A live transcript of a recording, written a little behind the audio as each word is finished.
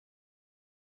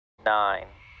9,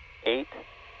 8,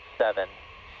 7,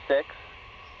 6,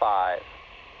 5,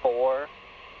 4,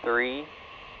 3,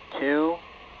 2,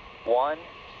 1.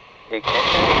 Ignition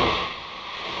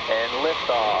and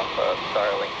liftoff of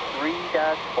Starlink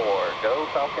 3-4. Go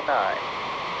Falcon 9.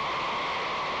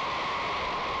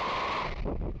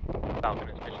 Falcon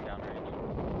is mission downrange.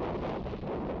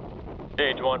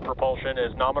 Stage 1 propulsion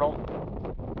is nominal.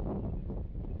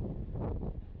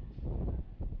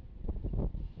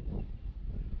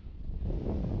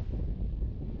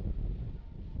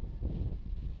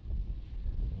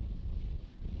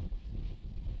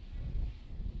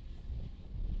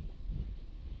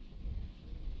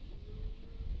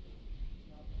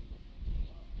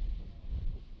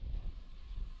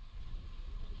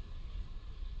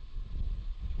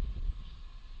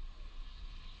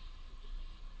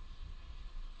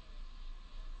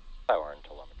 Power and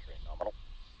telemetry nominal.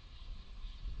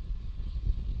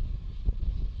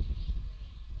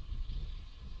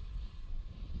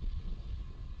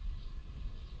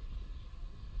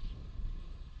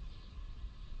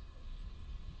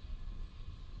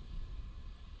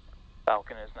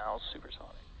 Falcon is now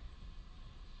supersonic.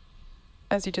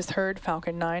 As you just heard,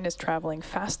 Falcon 9 is traveling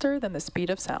faster than the speed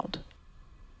of sound.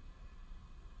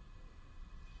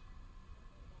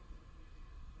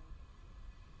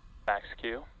 Max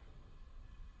Q.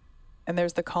 And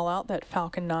there's the call out that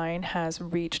Falcon 9 has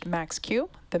reached max Q,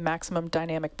 the maximum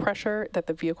dynamic pressure that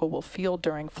the vehicle will feel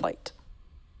during flight.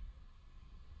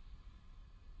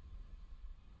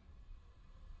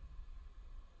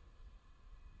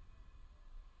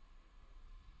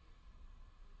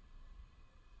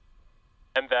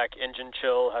 MVAC engine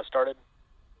chill has started.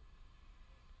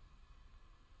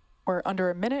 We're under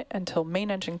a minute until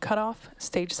main engine cutoff,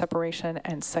 stage separation,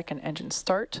 and second engine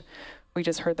start. We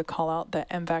just heard the call out that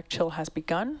MVAC chill has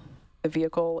begun. The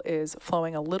vehicle is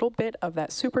flowing a little bit of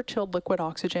that super chilled liquid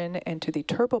oxygen into the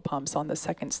turbopumps on the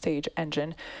second stage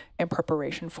engine in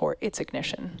preparation for its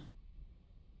ignition.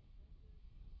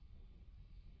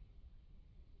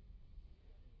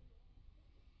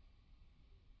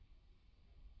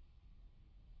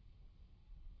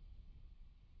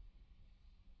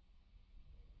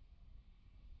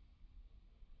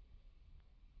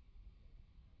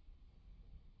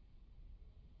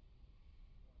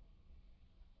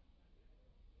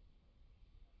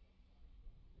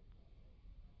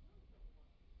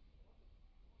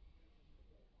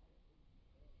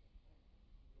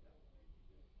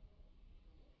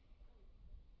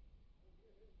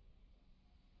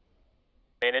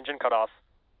 Main engine cutoff.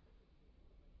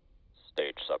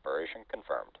 Stage separation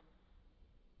confirmed.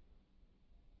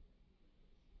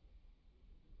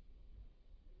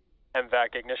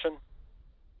 MVAC ignition.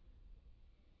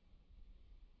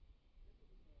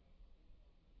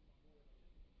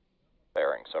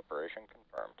 Bearing separation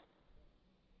confirmed.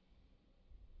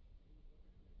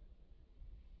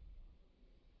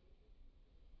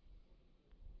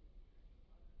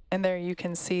 And there you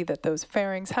can see that those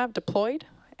fairings have deployed,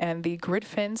 and the grid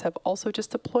fins have also just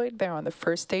deployed there on the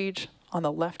first stage on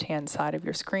the left-hand side of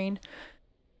your screen.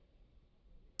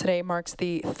 Today marks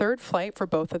the third flight for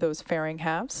both of those fairing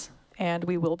halves, and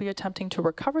we will be attempting to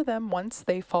recover them once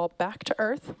they fall back to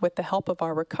Earth with the help of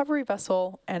our recovery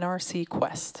vessel, NRC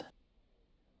Quest.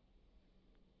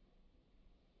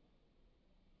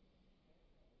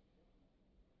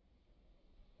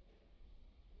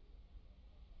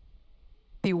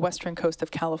 The western coast of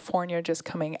California just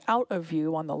coming out of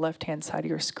view on the left-hand side of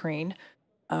your screen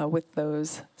with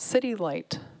those city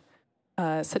lights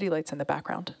in the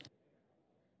background.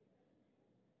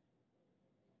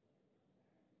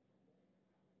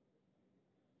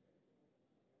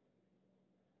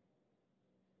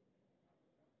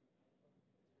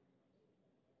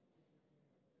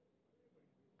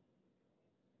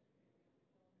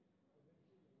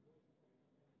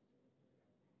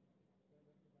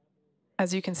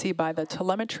 As you can see by the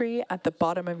telemetry at the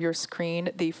bottom of your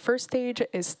screen, the first stage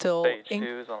is still... Stage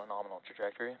 2 is on a nominal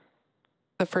trajectory.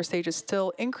 The first stage is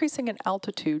still increasing in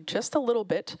altitude just a little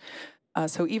bit.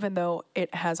 So even though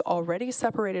it has already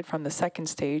separated from the second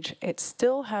stage, it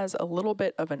still has a little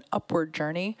bit of an upward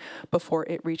journey before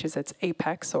it reaches its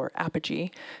apex or apogee,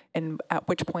 and at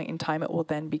which point in time it will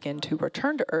then begin to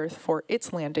return to Earth for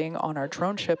its landing on our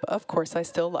drone ship, Of Course I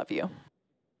Still Love You.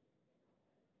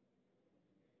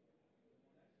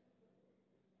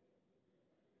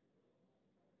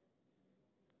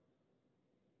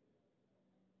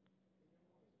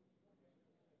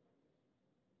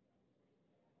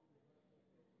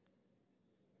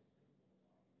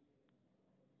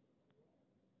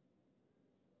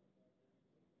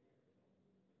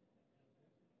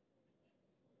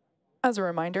 As a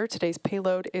reminder, today's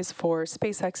payload is for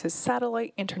SpaceX's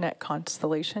satellite internet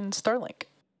constellation, Starlink.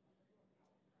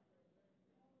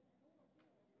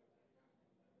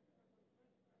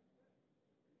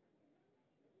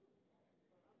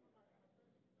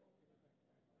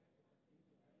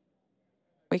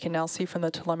 We can now see from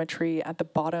the telemetry at the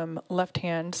bottom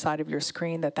left-hand side of your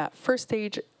screen that that first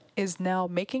stage is now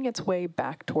making its way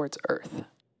back towards Earth.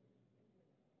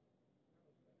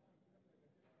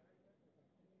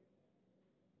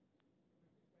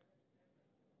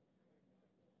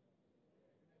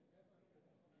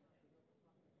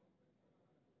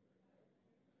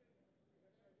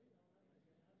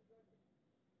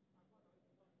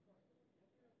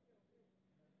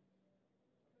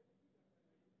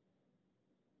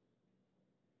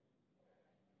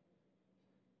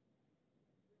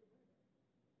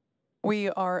 We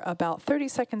are about 30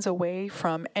 seconds away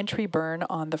from entry burn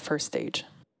on the first stage.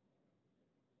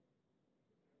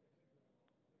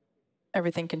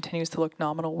 Everything continues to look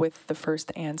nominal with the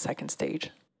first and second stage.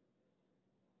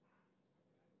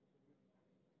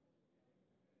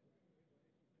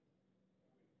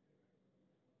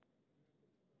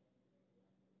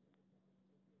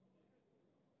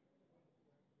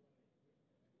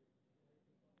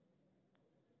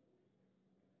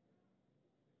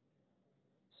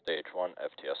 Stage 1,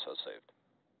 FTSO saved.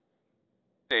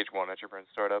 Stage 1, at your burn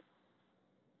startup.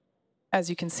 As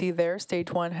you can see there,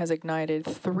 stage 1 has ignited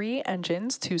 3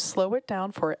 engines to slow it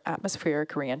down for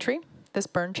atmospheric reentry. This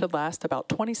burn should last about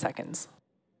 20 seconds.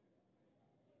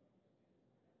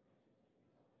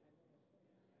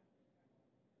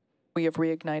 We have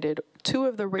reignited 2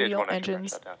 of the radial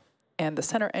engines, and the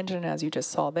center engine, as you just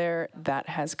saw there, that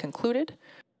has concluded.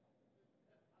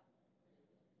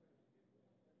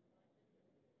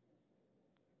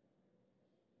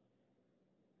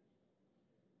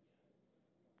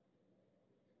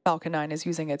 Falcon 9 is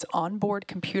using its onboard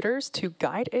computers to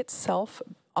guide itself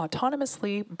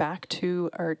autonomously back to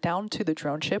or down to the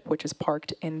drone ship, which is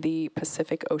parked in the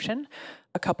Pacific Ocean,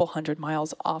 a couple hundred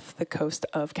miles off the coast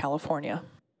of California.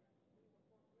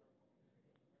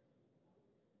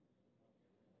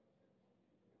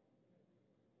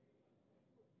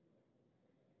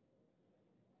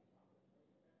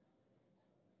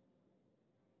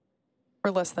 We're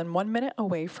less than 1 minute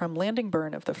away from landing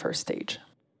burn of the first stage.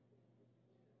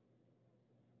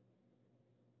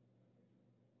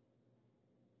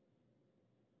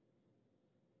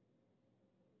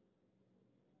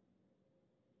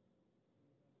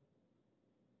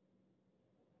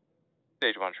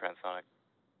 Stage 1, transonic.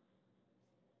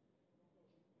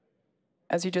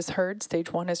 As you just heard,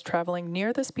 stage 1 is traveling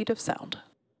near the speed of sound.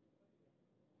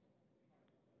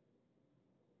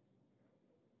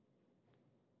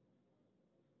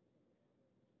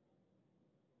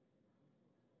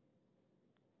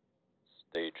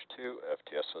 Stage 2,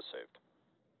 FTSO saved.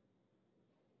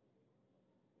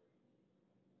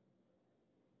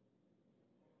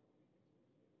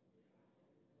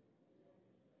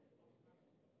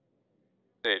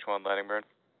 Stage 1, landing burn.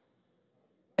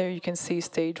 There you can see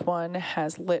stage 1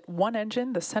 has lit 1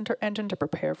 engine, the center engine, to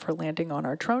prepare for landing on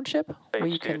our drone ship. Stage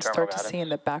We 2, can start to see in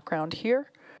the background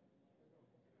here.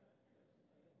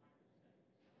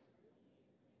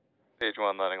 Stage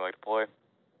 1, landing light deploy.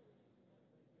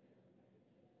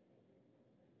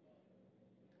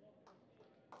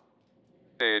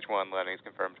 Stage 1, landing is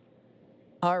confirmed.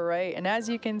 All right, and as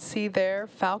you can see there,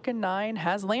 Falcon 9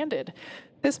 has landed.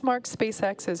 This marks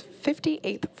SpaceX's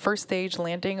 58th first stage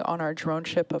landing on our drone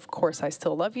ship, Of Course I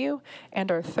Still Love You,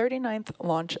 and our 39th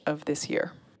launch of this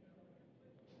year.